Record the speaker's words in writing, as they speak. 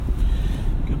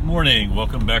Good morning.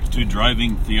 Welcome back to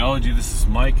Driving Theology. This is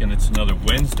Mike, and it's another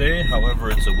Wednesday.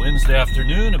 However, it's a Wednesday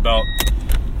afternoon, about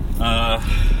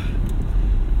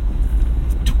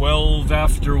 12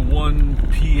 after 1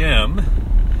 p.m.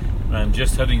 I'm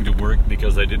just heading to work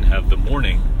because I didn't have the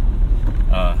morning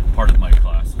part of my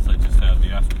classes. I just have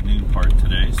the afternoon part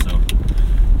today, so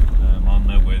I'm on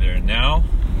my way there now.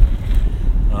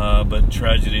 But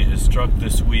tragedy has struck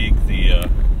this week.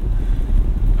 The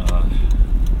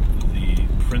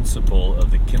principal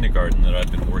of the kindergarten that I've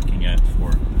been working at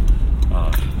for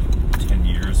 10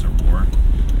 years or more,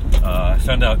 I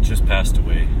found out just passed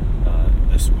away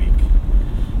this week,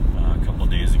 a couple of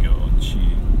days ago, and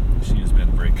she has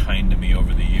been very kind to me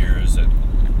over the years, and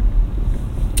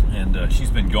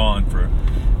she's been gone for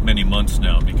many months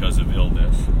now because of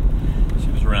illness.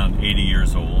 She was around 80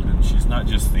 years old, and she's not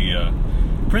just the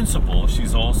principal,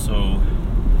 she's also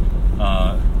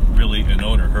really an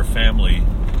owner. Her family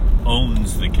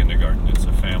owns the kindergarten. It's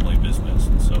a family business,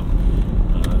 and so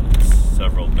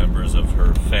several members of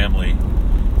her family,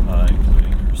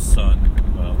 including her son,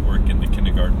 work in the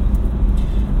kindergarten,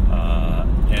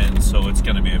 and so it's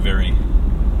going to be a very,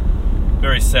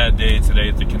 very sad day today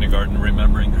at the kindergarten,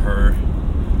 remembering her.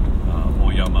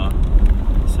 Oyama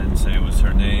Sensei was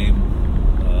her name,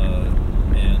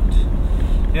 and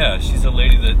yeah, she's a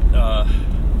lady that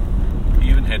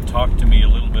even had talked to me a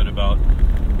little bit about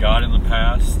God in the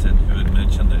past, and who had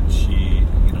mentioned that she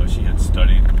had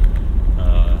studied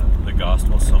the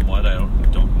gospel somewhat. I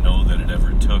don't know that it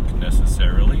ever took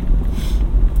necessarily,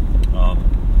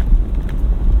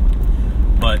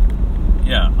 but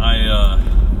yeah, I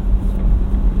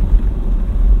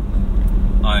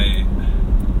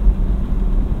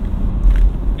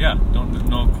don't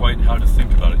know quite how to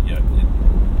think about it yet.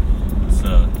 It's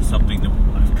something that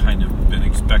I've kind of been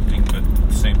expecting, but at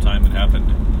the same time, it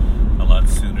happened a lot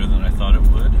sooner than I thought it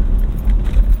would.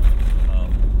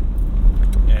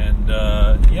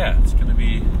 Yeah, it's going to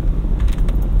be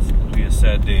a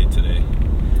sad day today.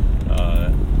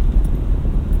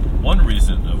 One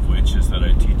reason of which is that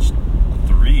I teach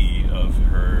three of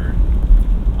her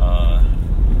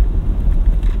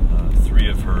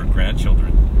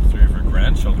grandchildren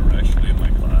actually in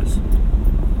my class.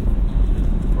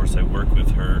 Of course, I work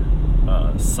with her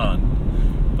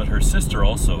son, but her sister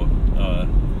also,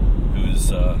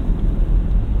 who's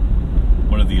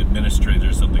one of the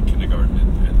administrators of the kindergarten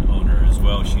and owner as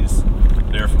well. She's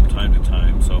there from time to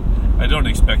time, so I don't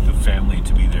expect the family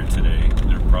to be there today.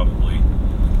 They're probably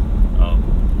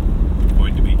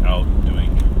going to be out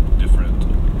doing different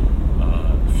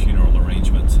funeral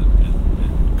arrangements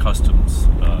and customs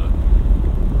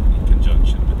in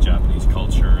conjunction with Japanese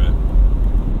culture, and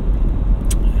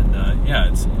yeah,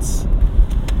 it's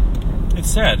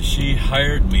sad. She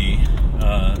hired me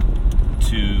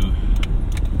to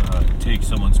take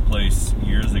someone's place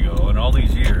years ago, and all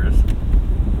these years,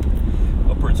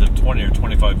 upwards of 20 or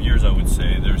 25 years, I would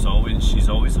say, she's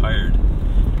always hired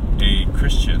a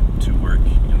Christian to work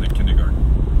in the kindergarten,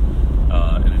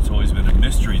 and it's always been a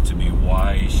mystery to me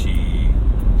why she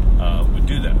would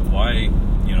do that. Why,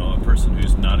 a person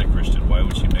who's not a Christian, why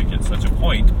would she make it such a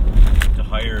point to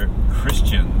hire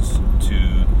Christians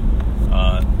to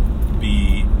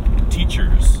be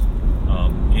teachers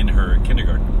in her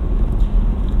kindergarten?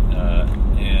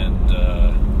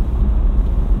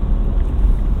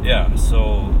 Yeah,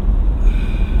 so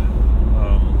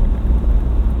I'm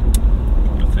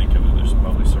to think of it. There's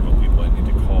probably several people I need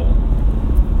to call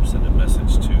or send a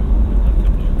message to and let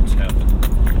them know what's happened,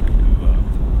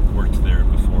 who worked there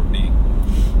before me.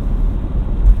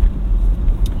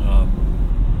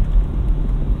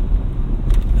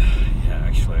 Yeah,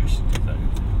 actually, I should do that. I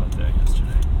didn't think about that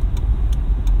yesterday.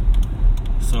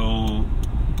 So,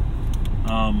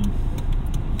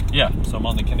 so I'm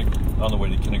on the way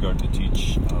to kindergarten to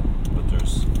teach, but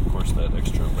there's, of course, that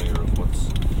extra layer of what's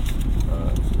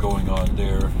going on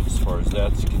there as far as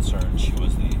that's concerned. She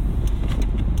was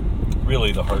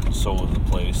really the heart and soul of the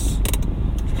place.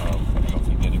 I don't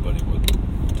think anybody would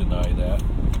deny that.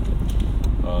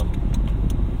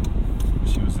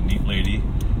 She was a neat lady,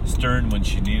 stern when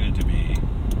she needed to be,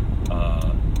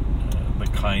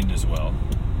 but kind as well.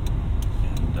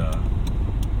 And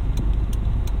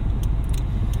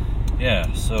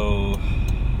yeah, so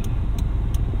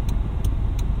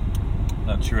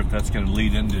not sure if that's going to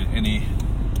lead into any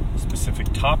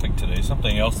specific topic today.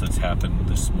 Something else that's happened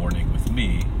this morning with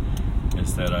me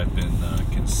is that I've been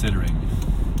considering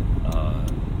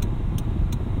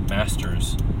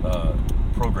master's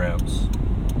programs,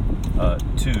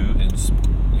 two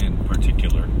in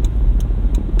particular.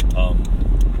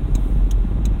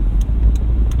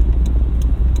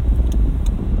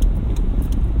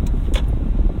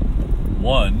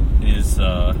 One is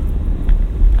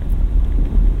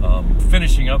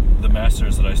finishing up the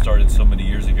master's that I started so many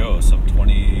years ago. Some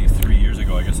 23 years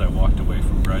ago, I guess I walked away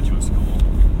from graduate school.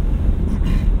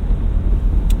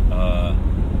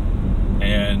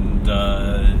 And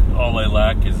all I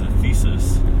lack is a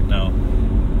thesis. Now,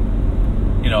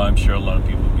 I'm sure a lot of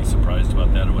people would be surprised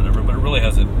about that or whatever, but it really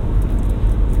hasn't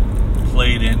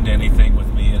played into anything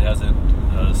with me. It hasn't,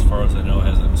 as far as I know,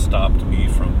 hasn't stopped me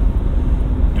from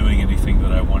doing anything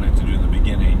that I wanted to do in the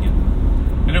beginning,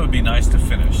 and it would be nice to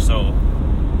finish. So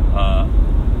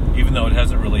even though it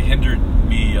hasn't really hindered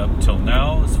me up till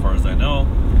now, as far as I know,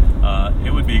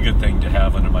 it would be a good thing to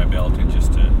have under my belt and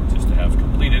just to have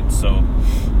completed. So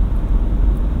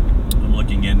I'm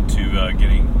looking into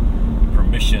getting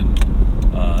permission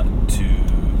to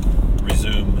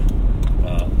resume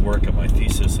work on my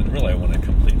thesis, and really I want to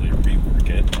completely rework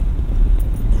it.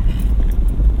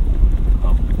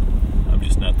 I'm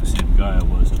just not the same guy I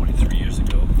was 23 years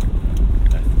ago.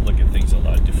 I look at things a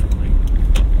lot differently.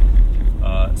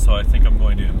 So I think I'm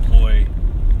going to employ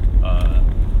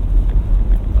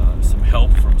some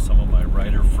help from some of my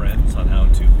writer friends on how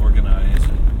to organize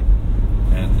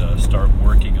and start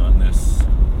working on this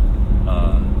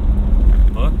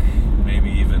book.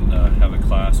 Maybe even have a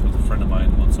class with a friend of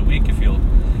mine once a week if he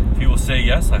will say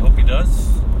yes. I hope he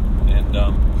does. And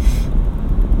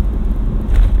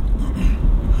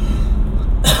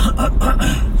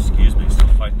excuse me, still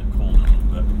fighting a cold a little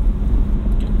bit.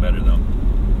 Getting better though.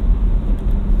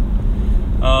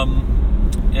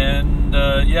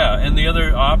 And the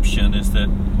other option is that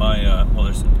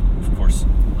there's of course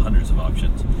hundreds of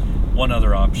options. One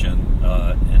other option,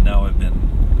 and now I've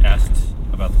been asked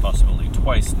about the possibility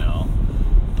twice now,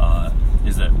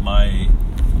 is that my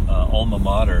alma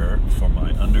mater for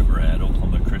my undergrad,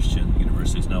 Oklahoma Christian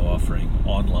University, is now offering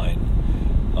online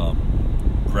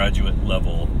graduate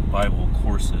level Bible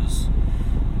courses,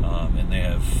 and they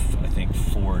have, I think,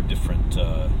 4 different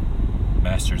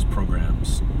master's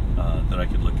programs that I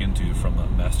could look into, from a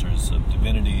Master's of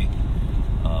Divinity,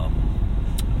 I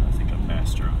think a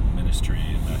Master of Ministry,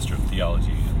 and Master of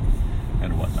Theology,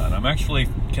 and whatnot. I'm actually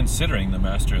considering the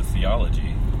Master of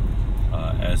Theology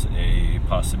as a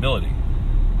possibility.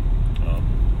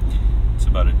 It's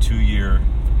about a 2-year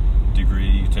degree.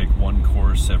 You take one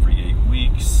course every 8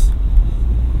 weeks.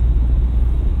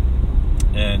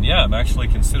 And yeah, I'm actually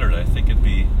considered. I think it'd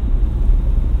be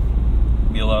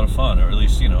a lot of fun, or at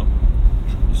least,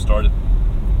 start it,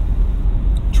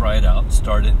 try it out,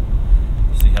 start it,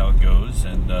 see how it goes,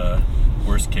 and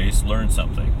worst case, learn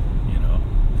something.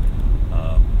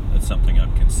 That's something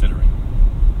I'm considering.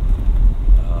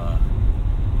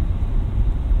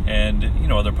 And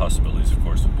other possibilities, of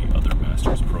course, would be other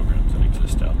master's programs that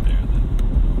exist out there that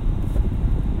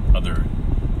other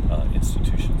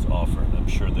institutions offer, and I'm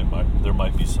sure there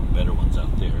might be some better ones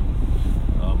out there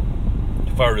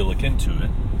if I were to look into it.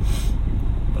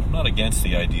 But I'm not against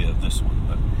the idea of this one,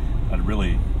 but I'd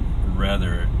really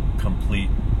rather complete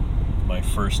my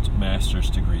first master's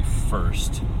degree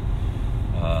first,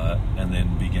 and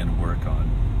then begin work on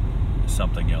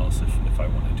something else if I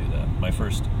want to do that.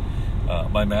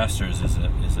 My master's is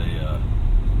a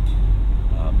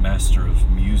Master of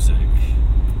Music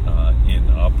in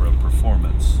Opera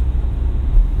Performance,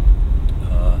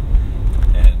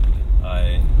 and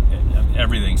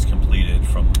everything's completed,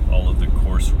 from all of the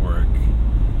coursework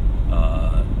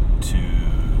to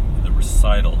the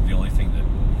recital. The only thing that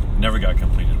never got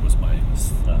completed was my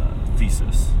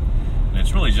thesis, and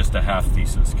it's really just a half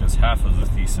thesis, because half of the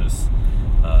thesis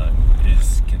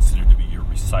is considered to be your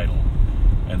recital,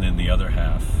 and then the other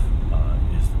half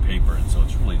is the paper, and so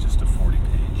it's really just a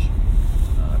 40-page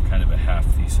kind of a half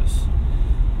thesis.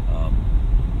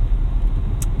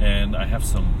 And I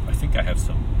think I have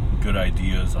some good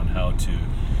ideas on how to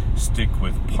stick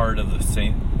with part of the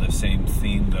same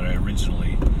theme that I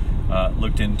originally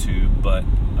looked into, but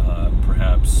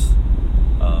perhaps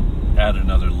add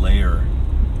another layer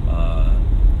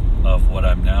of what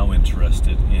I'm now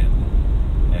interested in,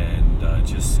 and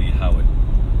just see how it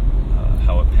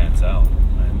pans out.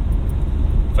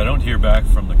 And if I don't hear back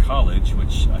from the college,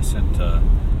 which I sent the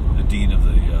dean of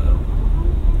the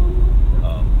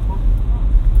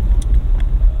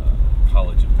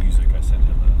College of Music, I sent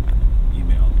him an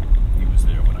email. He was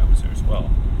there when I was there as well.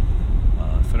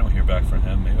 If I don't hear back from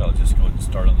him, maybe I'll just go and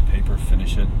start on the paper,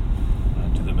 finish it,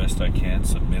 do the best I can,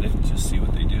 submit it, just see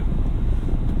what they do.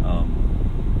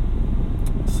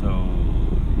 So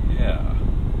yeah,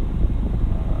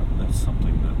 that's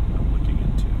something that I'm looking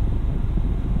into.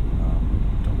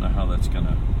 Don't know how that's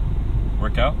gonna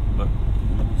work out, but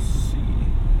we'll see.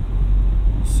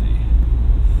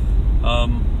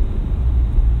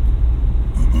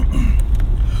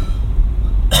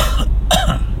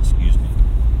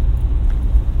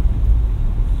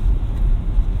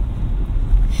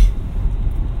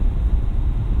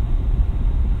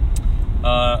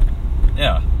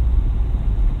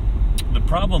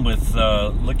 problem with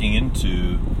looking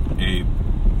into a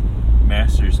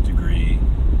master's degree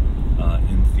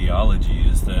in theology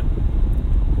is that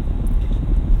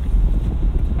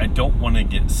I don't want to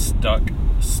get stuck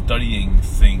studying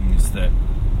things that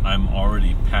I'm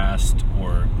already past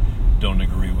or don't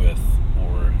agree with,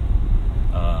 or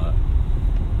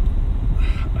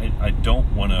I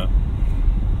don't want to.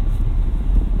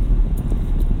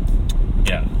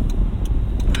 Yeah,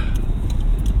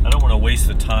 I don't want to waste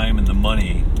the time and the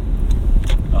money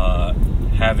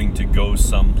having to go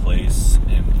someplace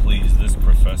and please this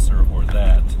professor or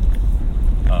that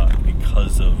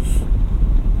because of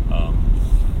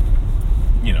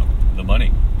the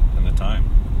money and the time.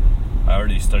 I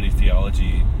already study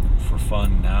theology for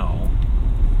fun now,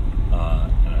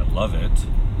 and I love it.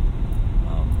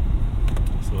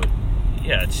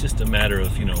 It's just a matter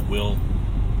of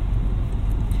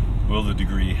will the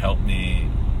degree help me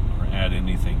or add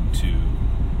anything to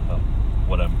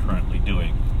what I'm currently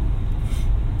doing?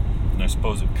 And I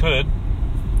suppose it could.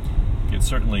 It could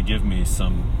certainly give me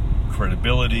some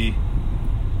credibility,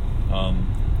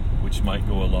 which might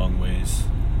go a long ways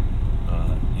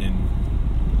in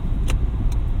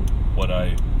what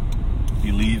I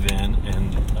believe in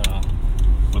and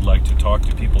would like to talk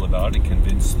to people about and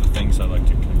convince the things I like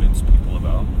to convince people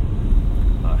about.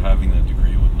 Having that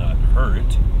degree would not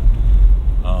hurt.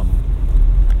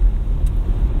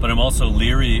 But I'm also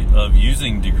leery of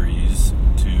using degrees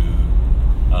to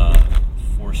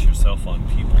force yourself on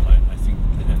people. I think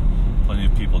that plenty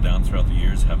of people down throughout the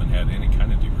years haven't had any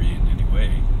kind of degree in any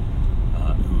way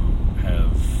who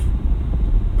have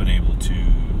been able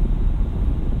to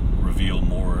reveal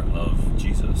more of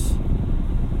Jesus.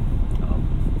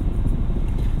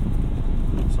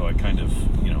 So I kind of,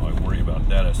 I worry about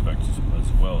that aspect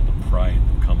as well, the pride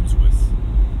that comes with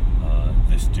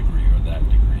this degree or that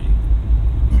degree,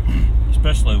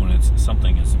 especially when it's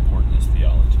something as important as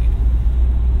theology.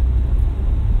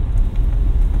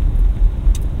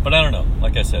 But I don't know.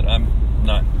 Like I said, I'm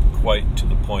not quite to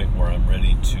the point where I'm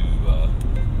ready to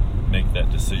make that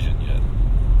decision yet.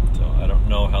 So I don't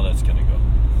know how that's going to go.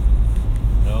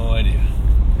 No idea.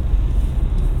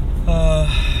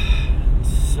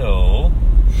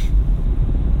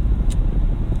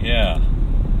 Yeah.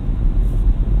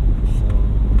 So,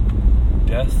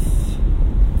 death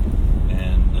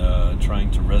and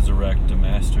trying to resurrect a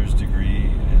master's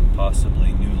degree and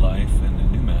possibly new life and a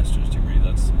new master's degree.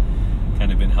 That's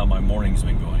kind of been how my morning's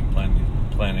been going.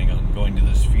 Planning on going to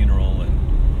this funeral and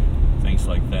things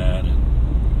like that. And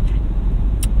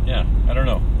yeah, I don't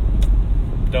know.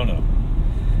 Don't know.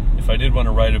 If I did want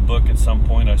to write a book at some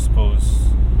point, I suppose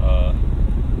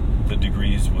the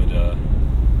degrees would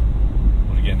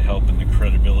again help in the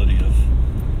credibility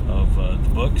of the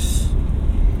books.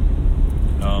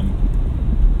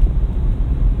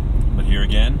 But here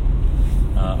again,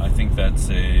 I think that's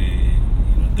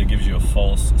that gives you a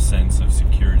false sense of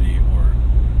security or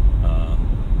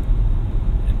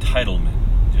entitlement,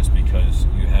 just because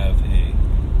you have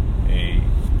a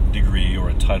degree or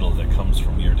a title that comes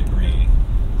from your degree,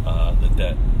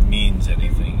 that means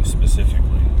anything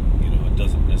specifically. It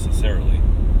doesn't necessarily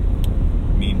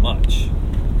mean much. I'm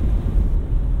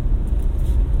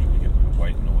trying to get my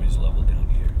white noise level down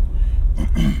here.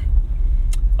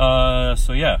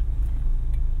 So yeah.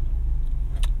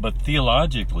 But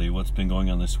theologically, what's been going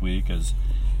on this week is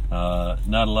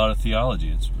not a lot of theology.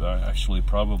 It's actually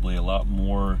probably a lot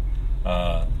more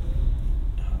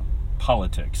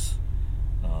politics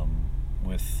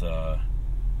with, I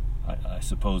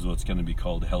suppose, what's going to be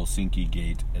called Helsinki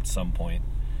Gate at some point,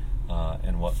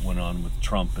 and what went on with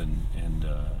Trump and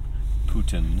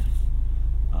Putin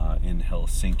in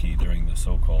Helsinki during the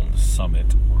so-called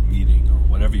summit or meeting or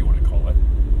whatever you want to call it.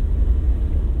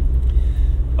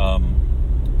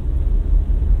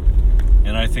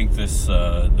 And I think this,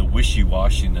 the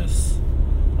wishy-washiness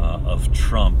of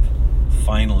Trump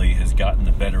finally has gotten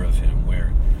the better of him,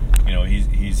 where,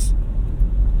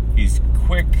 he's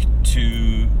quick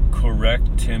to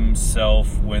correct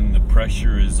himself when the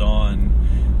pressure is on,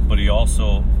 but he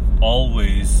also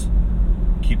always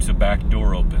keeps a back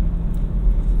door open.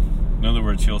 In other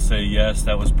words, he'll say, yes,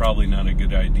 that was probably not a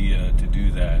good idea to do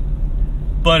that,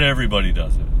 but everybody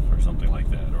does it, or something like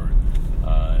that. Or,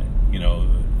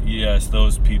 yes,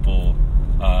 those people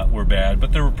were bad,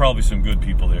 but there were probably some good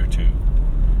people there too.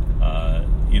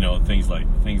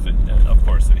 Things that, of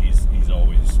course, that he's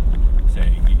always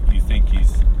saying. You think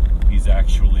he's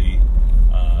actually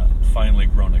finally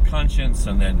grown a conscience,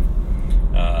 and then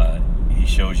he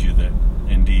shows you that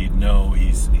indeed no,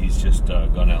 he's just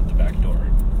gone out the back door.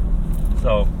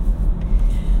 So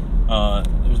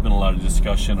there's been a lot of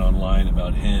discussion online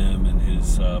about him and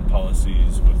his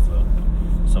policies with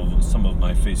some of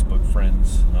my Facebook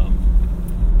friends.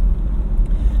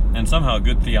 And somehow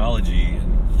good theology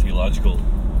and theological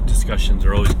discussions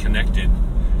are always connected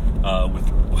with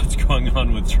what's going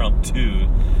on with Trump too,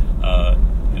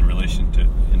 in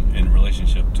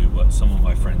relationship to what some of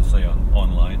my friends say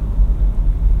online.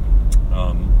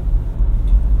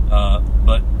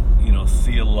 But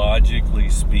theologically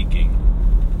speaking,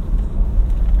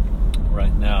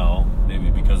 right now, maybe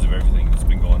because of everything that's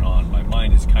been going on, my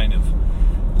mind is kind of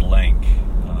blank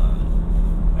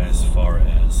as far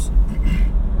as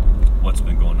what's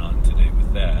been going on today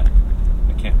with that.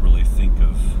 I can't really think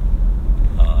of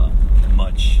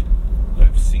much that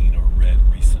I've seen or read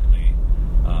recently,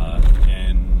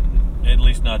 and at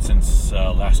least not since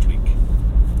last week.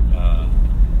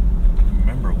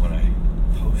 Remember what I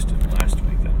posted last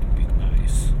week. That would be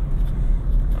nice.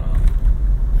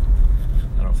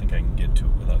 I don't think I can get to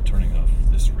it without turning off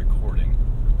this recording,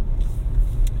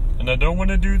 and I don't want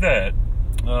to do that.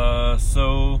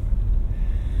 So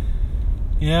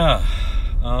yeah.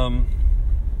 Let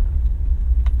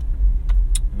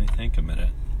me think a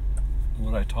minute.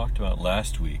 What I talked about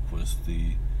last week was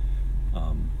the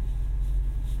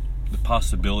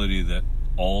possibility that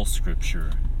all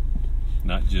Scripture,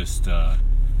 not just the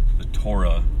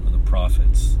Torah or the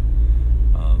prophets,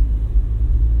 or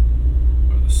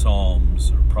the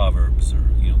Psalms or Proverbs, or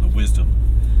the wisdom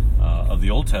of the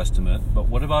Old Testament, but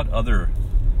what about other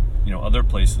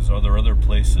places? Are there other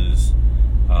places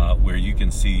where you can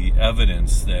see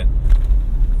evidence that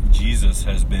Jesus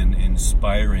has been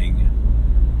inspiring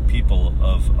people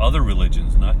of other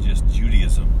religions, not just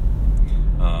Judaism,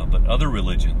 but other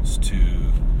religions,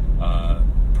 to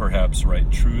perhaps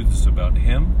write truths about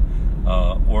him,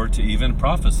 or to even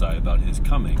prophesy about his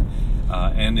coming?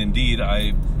 And indeed,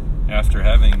 after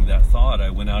having that thought, I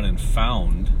went out and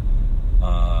found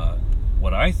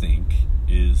what I think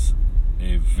is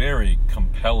a very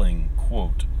compelling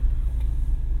quote,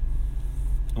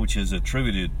 which is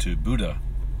attributed to Buddha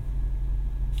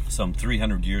some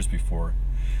 300 years before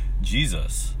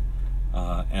Jesus,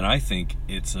 and I think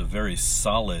it's a very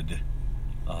solid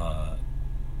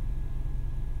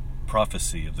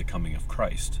prophecy of the coming of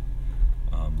Christ,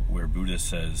 where Buddha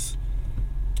says,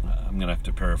 I'm going to have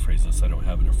to paraphrase this, I don't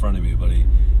have it in front of me, but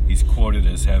he's quoted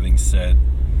as having said,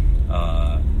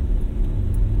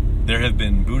 there have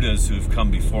been Buddhas who have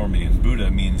come before me, and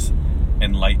Buddha means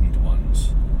enlightened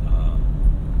ones,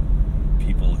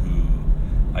 people who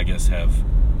I guess have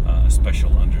a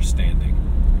special understanding.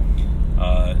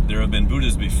 There have been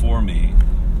Buddhas before me,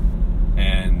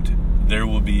 and there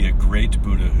will be a great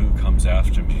Buddha who comes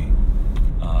after me,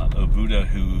 a Buddha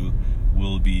who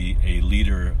will be a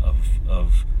leader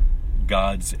of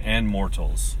gods and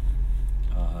mortals,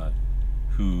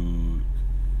 who,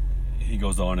 he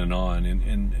goes on,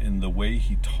 and the way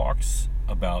he talks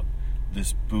about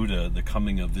this Buddha, the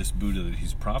coming of this Buddha that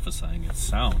he's prophesying, it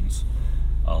sounds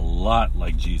a lot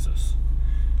like Jesus.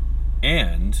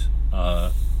 And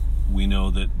we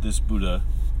know that this Buddha,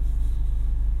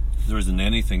 there isn't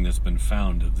anything that's been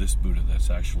found of this Buddha that's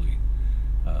actually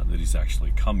that he's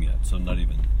actually come yet. So not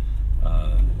even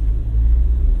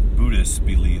Buddhists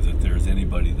believe that there's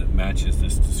anybody that matches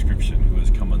this description who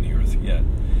has come on the earth yet.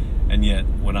 And yet,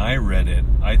 when I read it,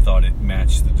 I thought it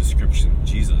matched the description of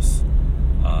Jesus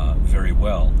very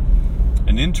well.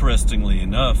 And interestingly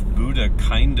enough, Buddha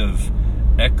kind of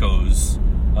echoes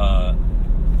a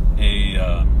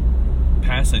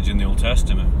passage in the Old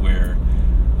Testament where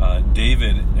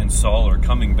David and Saul are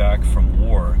coming back from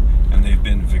war, and they've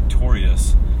been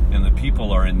victorious, and the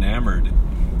people are enamored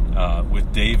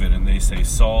with David, and they say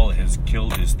Saul has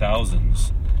killed his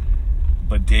thousands,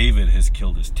 but David has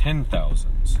killed his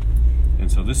 10,000s.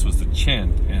 And so this was the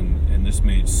chant, and this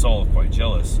made Saul quite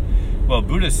jealous. Well,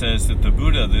 Buddha says that the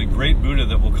Buddha, the great Buddha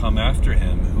that will come after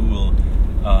him, who will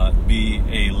be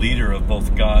a leader of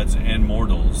both gods and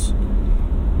mortals,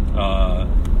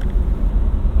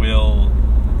 will,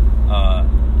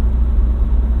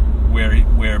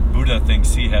 where Buddha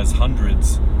thinks he has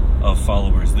hundreds of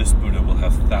followers, this Buddha will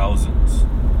have thousands.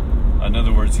 In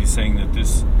other words, he's saying that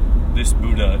this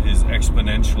Buddha is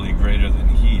exponentially greater than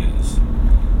he is.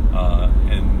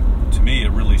 And to me,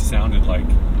 it really sounded like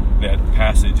that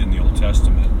passage in the Old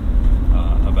Testament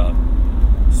about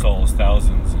Saul's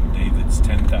thousands and David's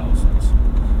 10,000s.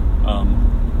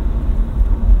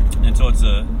 And so it's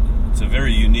a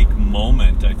very unique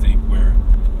moment, I think, where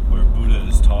Buddha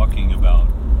is talking about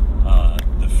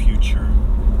the future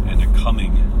and a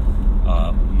coming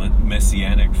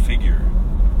messianic figure.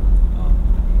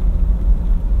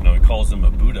 He calls him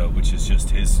a Buddha, which is just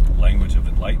his language of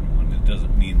enlightenment. It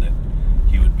doesn't mean that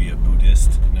he would be a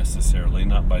Buddhist necessarily,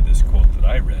 not by this quote that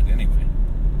I read anyway.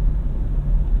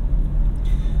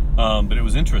 But it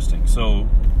was interesting. So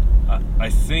I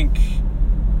think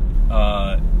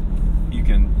you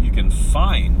can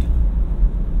find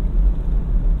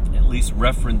at least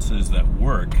references that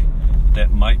work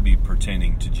that might be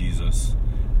pertaining to Jesus,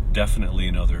 definitely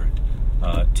in other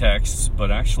texts, but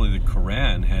actually the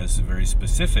Quran has very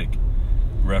specific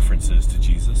references to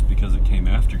Jesus because it came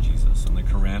after Jesus, and the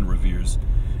Quran reveres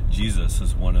Jesus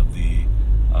as one of the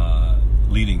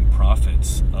leading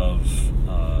prophets of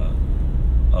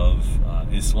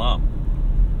Islam,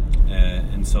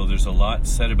 and so there's a lot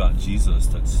said about Jesus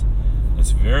that's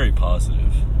very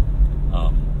positive.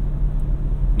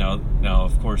 Now,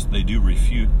 of course, they do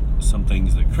refute some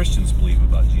things that Christians believe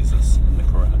about Jesus in the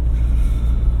Quran.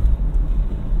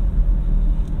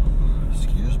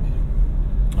 Excuse me.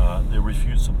 They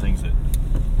refute some things that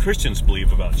Christians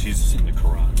believe about Jesus in the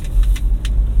Quran,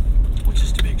 which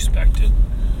is to be expected,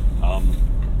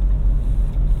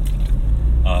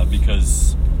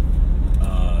 because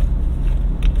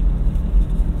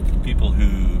people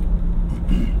who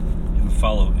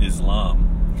follow Islam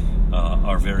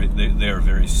are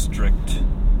very strict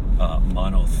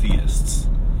monotheists.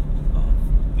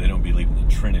 They don't believe in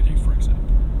the Trinity, for example.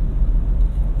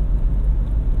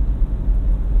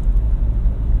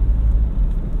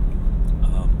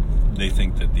 They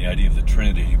think that the idea of the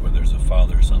Trinity, where there's a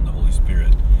Father, Son, the Holy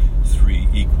Spirit, three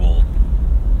equal,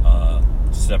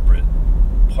 separate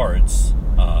parts,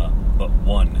 but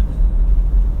one.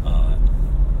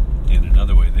 In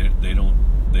another way, they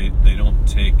don't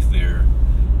take their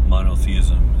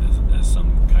monotheism as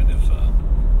some kind of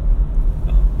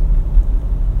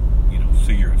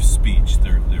figure of speech.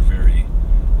 They're very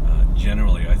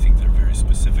generally, I think they're very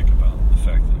specific about the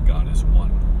fact that God is one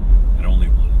and only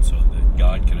one, and so that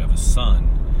God could have a son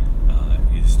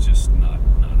is just not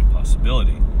a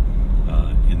possibility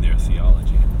in their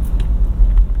theology.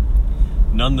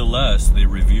 Nonetheless, they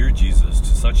revere Jesus to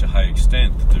such a high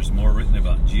extent that there's more written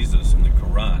about Jesus in the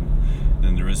Quran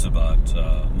than there is about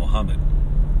Muhammad,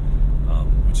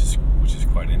 which is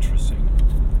quite interesting.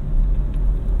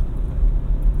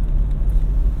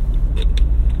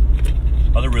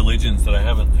 Other religions that I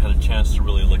haven't had a chance to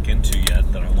really look into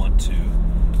yet that I want to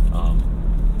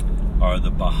are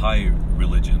the Baha'i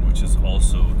religion, which is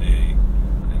also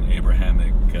an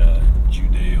Abrahamic,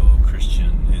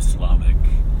 Judeo-Christian, Islamic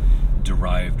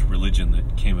derived religion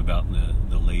that came about in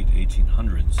the late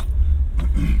 1800s.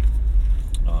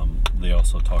 They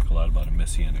also talk a lot about a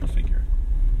messianic figure.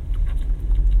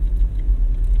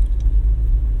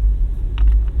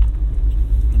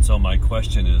 And so my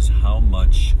question is, how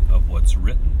much of what's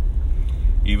written,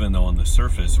 even though on the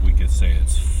surface we could say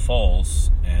it's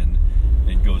false and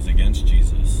it goes against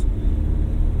Jesus,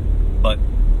 but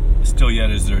still yet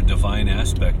is there a divine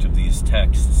aspect of these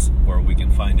texts where we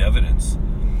can find evidence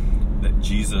that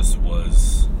Jesus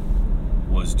was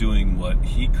doing what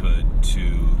he could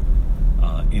to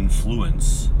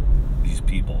influence these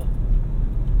people,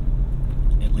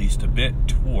 at least a bit,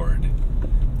 toward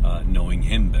knowing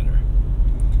him better.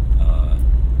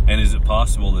 And is it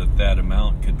possible that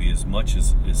amount could be as much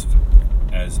as is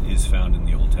found in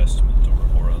the Old Testament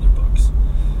or other books?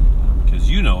 Because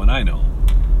you know and I know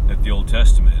that the Old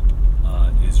Testament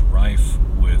is rife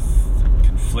with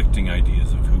conflicting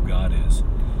ideas of who God is.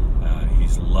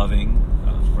 He's loving,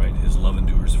 right? His love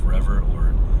endures forever,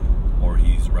 or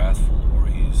he's wrathful, or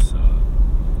he's a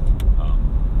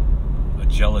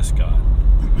jealous God,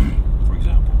 for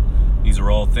example. These are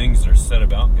all things that are said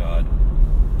about God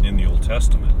in the Old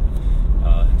Testament.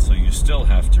 And so you still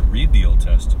have to read the Old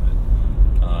Testament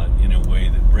in a way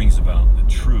that brings about the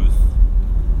truth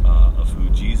of who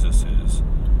Jesus is,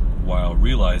 while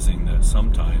realizing that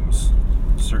sometimes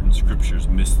certain scriptures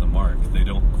miss the mark. They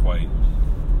don't quite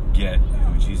get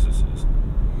who Jesus is.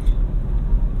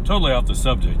 Totally off the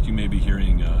subject. You may be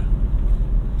hearing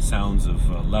sounds of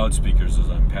loudspeakers as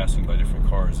I'm passing by different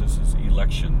cars. This is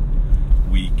election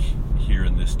week here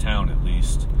in this town, at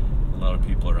least. A lot of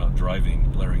people are out driving,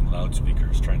 blaring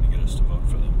loudspeakers, trying to get us to vote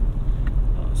for them.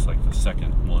 It's like the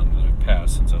second one that I've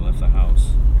passed since I left the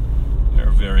house.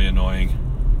 They're very annoying.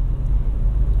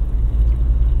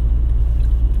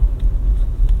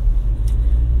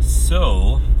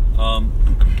 So,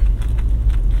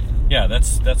 yeah,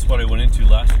 that's what I went into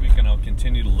last week, and I'll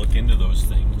continue to look into those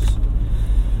things.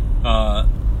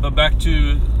 But back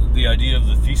to the idea of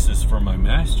the thesis for my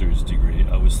master's degree,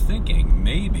 I was thinking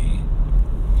maybe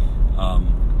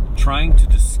trying to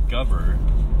discover,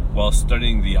 while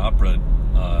studying the opera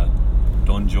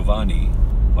Don Giovanni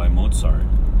by Mozart,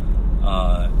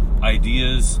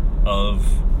 ideas of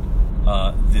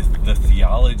the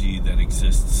theology that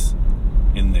exists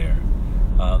in there,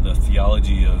 the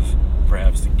theology of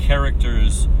perhaps the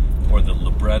characters or the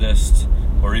librettist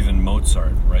or even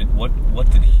Mozart, right?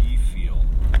 What did he feel?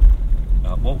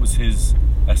 What was his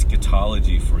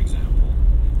eschatology, for example?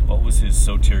 What was his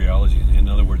soteriology? In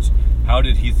other words, how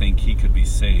did he think he could be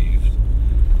saved?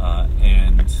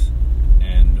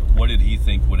 And what did he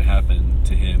think would happen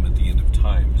to him at the end of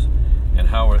times? And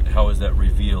how is that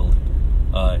revealed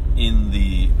in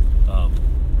the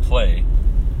play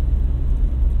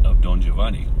of Don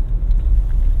Giovanni?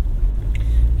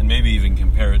 And maybe even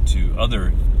compare it to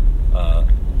other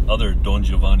Don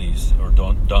Giovannis, or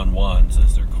Don Juans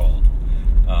as they're called,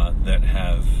 that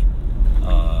have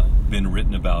been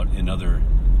written about in other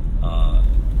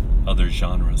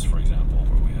genres, for example,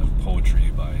 where we have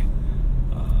poetry by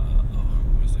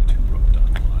who is it? Who wrote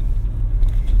Don Juan?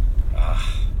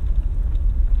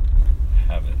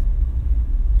 Have it,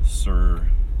 Sir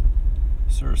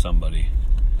somebody.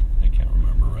 I can't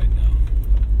remember right now.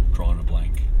 I'm drawing a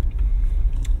blank.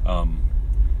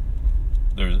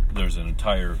 There's an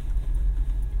entire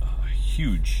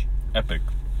huge epic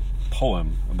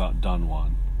poem about Don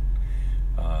Juan.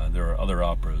 There are other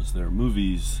operas, there are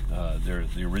movies, there are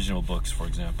the original books. For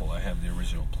example, I have the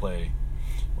original play,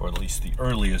 or at least the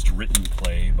earliest written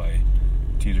play by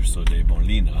Tirso de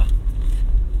Molina,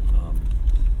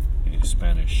 a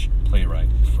Spanish playwright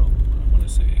from, I want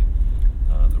to say,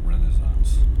 the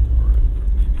Renaissance, or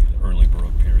maybe the early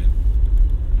Baroque period.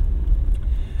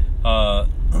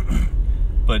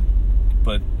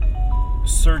 But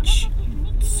search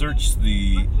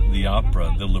the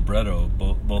opera, the libretto,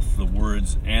 both the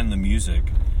words and the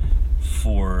music,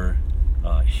 for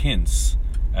hints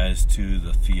as to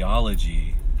the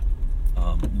theology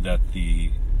that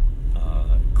the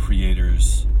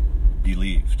creators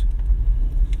believed.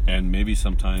 And maybe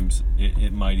sometimes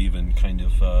it might even kind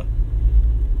of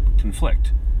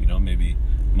conflict. Maybe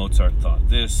Mozart thought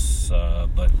this,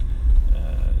 but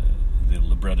the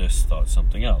librettist thought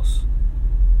something else.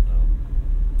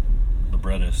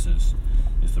 Librettist is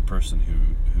the person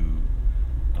who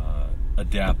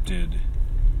adapted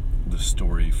the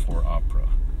story for opera,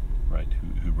 right?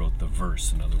 Who wrote the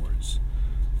verse, in other words,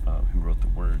 who wrote the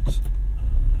words.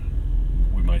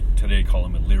 We might today call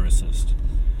him a lyricist.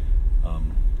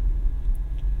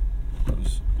 It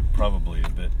was probably a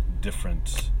bit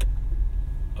different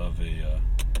of a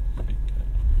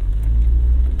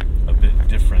bit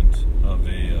different of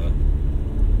a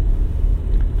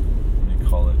what do you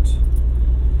call it?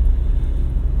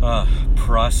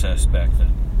 Process back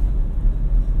then.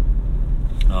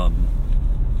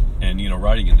 And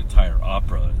writing an entire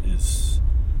opera is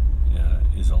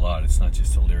a lot. It's not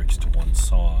just the lyrics to one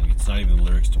song. It's not even the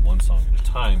lyrics to one song at a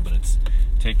time, but it's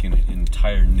taking an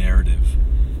entire narrative.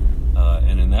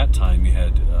 And in that time, you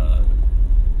had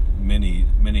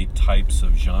many types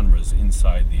of genres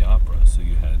inside the opera. So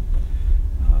you had,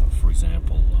 for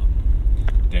example,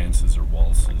 dances or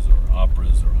waltzes or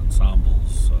operas or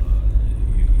ensembles.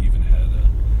 You even had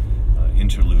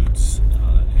interludes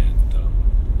and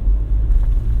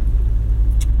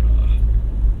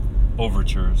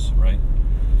overtures, right?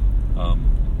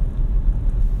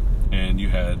 And you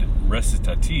had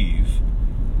recitative,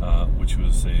 which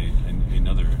was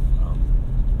another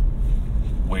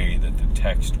way that the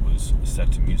text was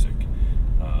set to music,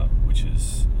 which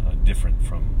is different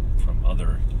from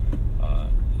other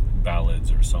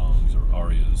ballads or songs or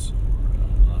arias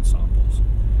or ensembles.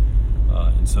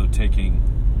 And so taking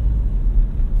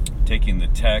the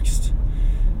text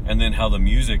and then how the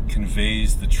music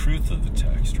conveys the truth of the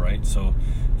text, right? So,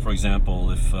 for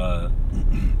example, if the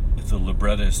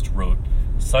librettist wrote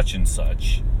such and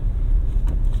such,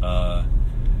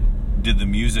 did the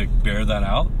music bear that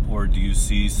out, or do you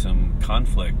see some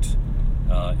conflict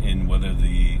in whether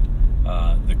the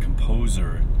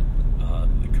composer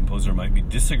might be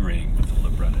disagreeing with the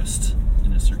librettist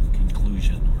in a certain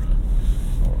conclusion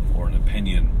or an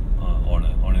opinion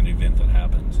on an event that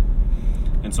happens?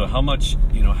 And so, how much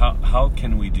how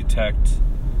can we detect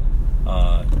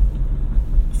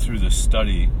through the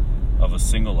study of a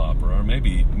single opera, or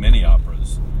maybe many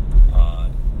operas,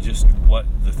 just what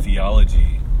the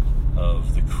theology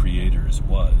of the creators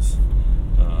was?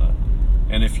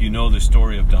 And if you know the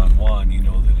story of Don Juan, you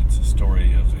know that it's a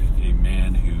story of a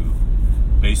man who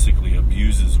basically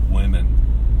abuses women,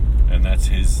 and that's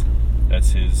his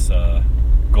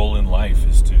goal in life,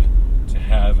 is to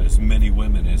have as many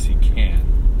women as he can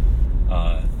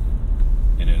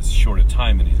in as short a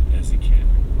time as he can,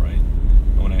 right?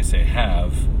 And when I say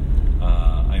have,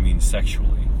 I mean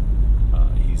sexually.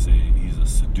 He's a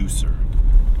seducer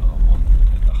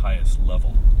at the highest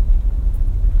level.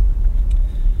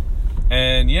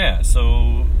 And yeah,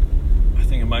 so I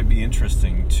think it might be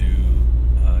interesting to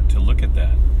look at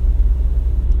that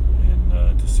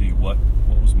and to see what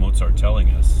was Mozart telling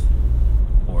us,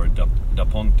 or Da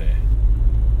Ponte,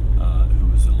 who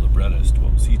was a librettist,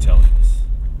 what was he telling us?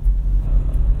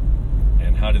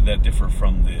 And how did that differ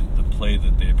from the play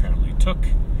that they apparently took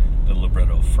the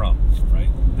libretto from,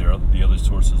 right? There are the other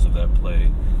sources of that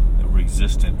play that were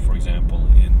existent, for example,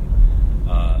 in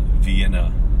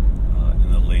Vienna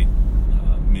in the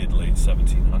mid-late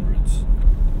 1700s,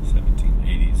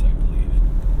 1780s, I believe.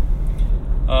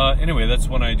 Anyway, that's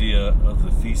one idea of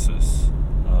the thesis,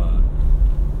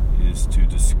 is to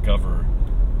discover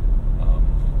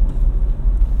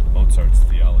Mozart's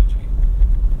theology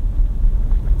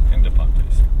and Da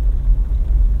Ponte's.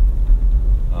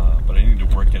 But I need to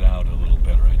work it out a little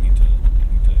better. I need to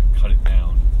cut it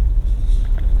down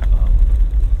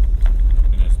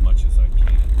in as much as I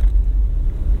can.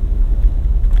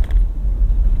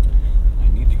 I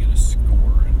need to get a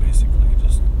score and basically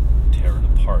just tear it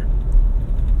apart,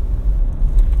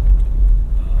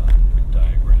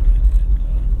 diagram it,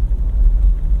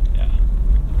 and yeah,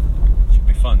 should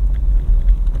be fun.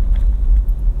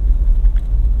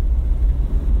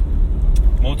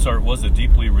 Mozart was a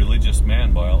deeply religious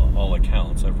man by all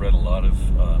accounts. I've read a lot of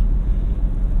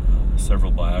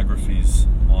several biographies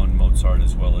on Mozart,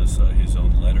 as well as his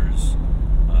own letters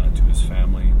to his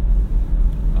family.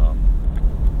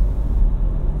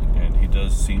 And he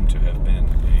does seem to have been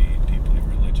a deeply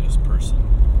religious person,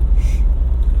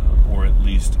 or at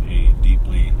least a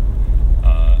deeply,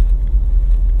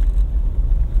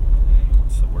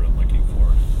 what's the word I'm looking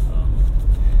for?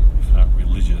 If not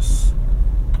religious,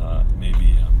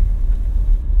 maybe,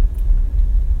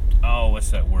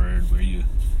 what's that word where you,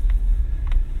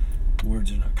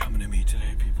 words are not coming to me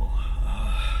today, people.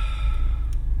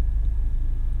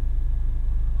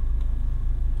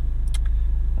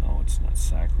 It's not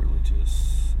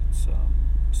sacrilegious, it's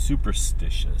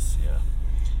superstitious, yeah.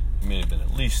 It may have been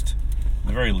at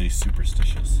the very least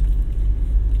superstitious.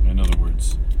 In other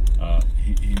words,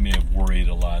 he may have worried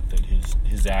a lot that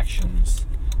his actions,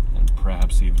 and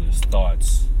perhaps even his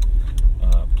thoughts,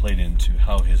 played into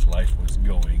how his life was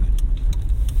going,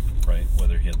 right?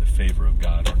 Whether he had the favor of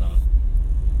God or not.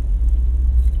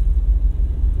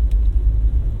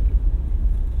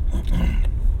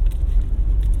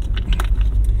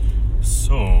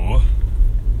 So,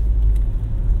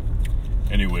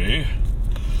 anyway,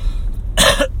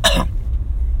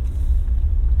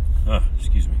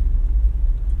 excuse me.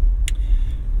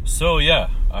 So yeah,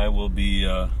 I will be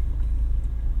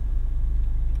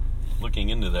looking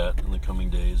into that in the coming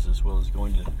days, as well as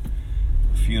going to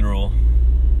a funeral,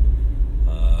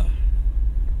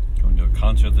 going to a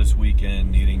concert this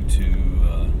weekend, needing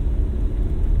to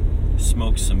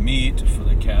smoke some meat for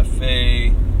the cafe,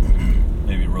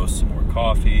 maybe roast some more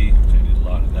coffee. I did a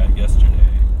lot of that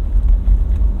yesterday.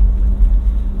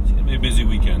 It's going to be a busy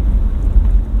weekend,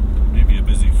 maybe a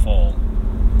busy fall.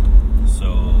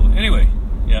 So anyway,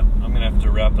 yeah, I'm going to have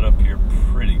to wrap it up here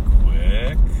pretty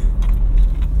quick.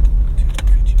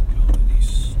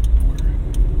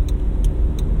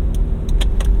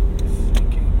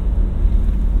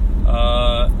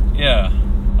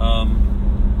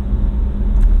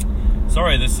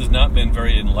 Sorry, this has not been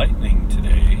very enlightening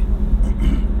today.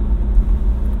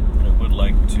 But I would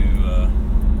like to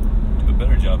do a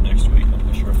better job next week. I'm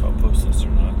not sure if I'll post this or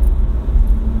not.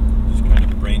 Just kind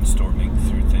of brainstorming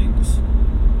through things.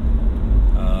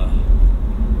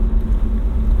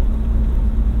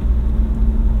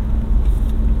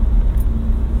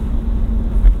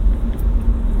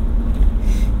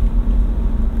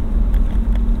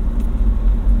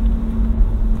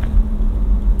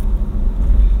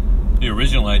 The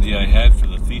original idea I had for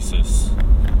the thesis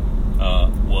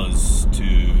was to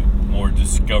more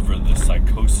discover the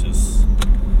psychosis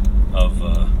of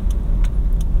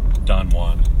Don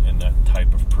Juan and that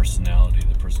type of personality,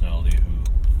 the personality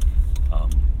who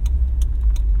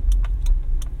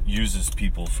uses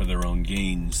people for their own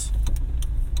gains,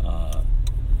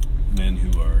 men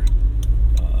who are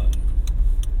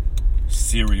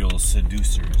serial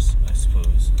seducers, I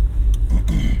suppose.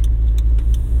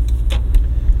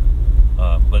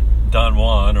 But Don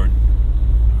Juan, or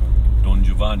Don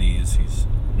Giovanni as he's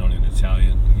known in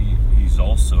Italian, he's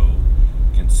also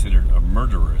considered a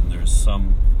murderer, and there's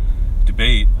some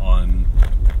debate on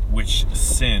which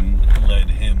sin led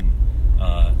him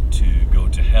to go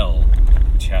to hell,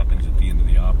 which happens at the end of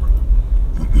the opera.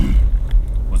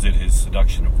 Was it his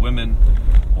seduction of women,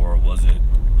 or was it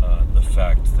the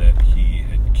fact that he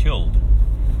had killed?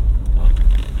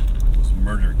 Was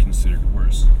murder considered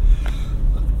worse?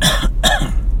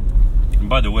 And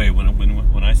by the way,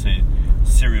 when I say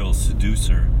serial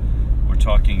seducer, we're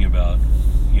talking about,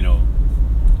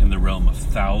 in the realm of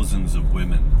thousands of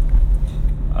women.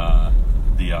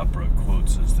 The opera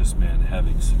quotes as this man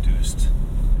having seduced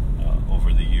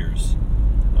over the years.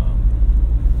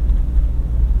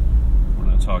 We're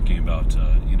not talking about,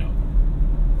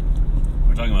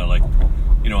 we're talking about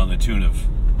on the tune of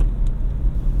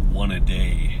 1 a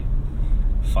day,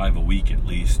 5 a week at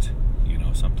least,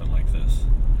 something like this.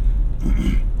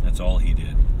 That's all he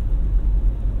did.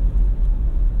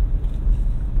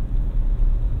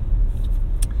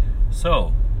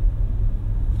 So,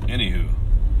 anywho,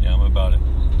 yeah, I'm about at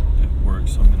work,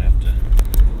 so I'm going to have to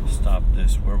stop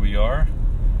this where we are,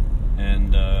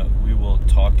 and we will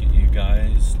talk to you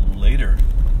guys later.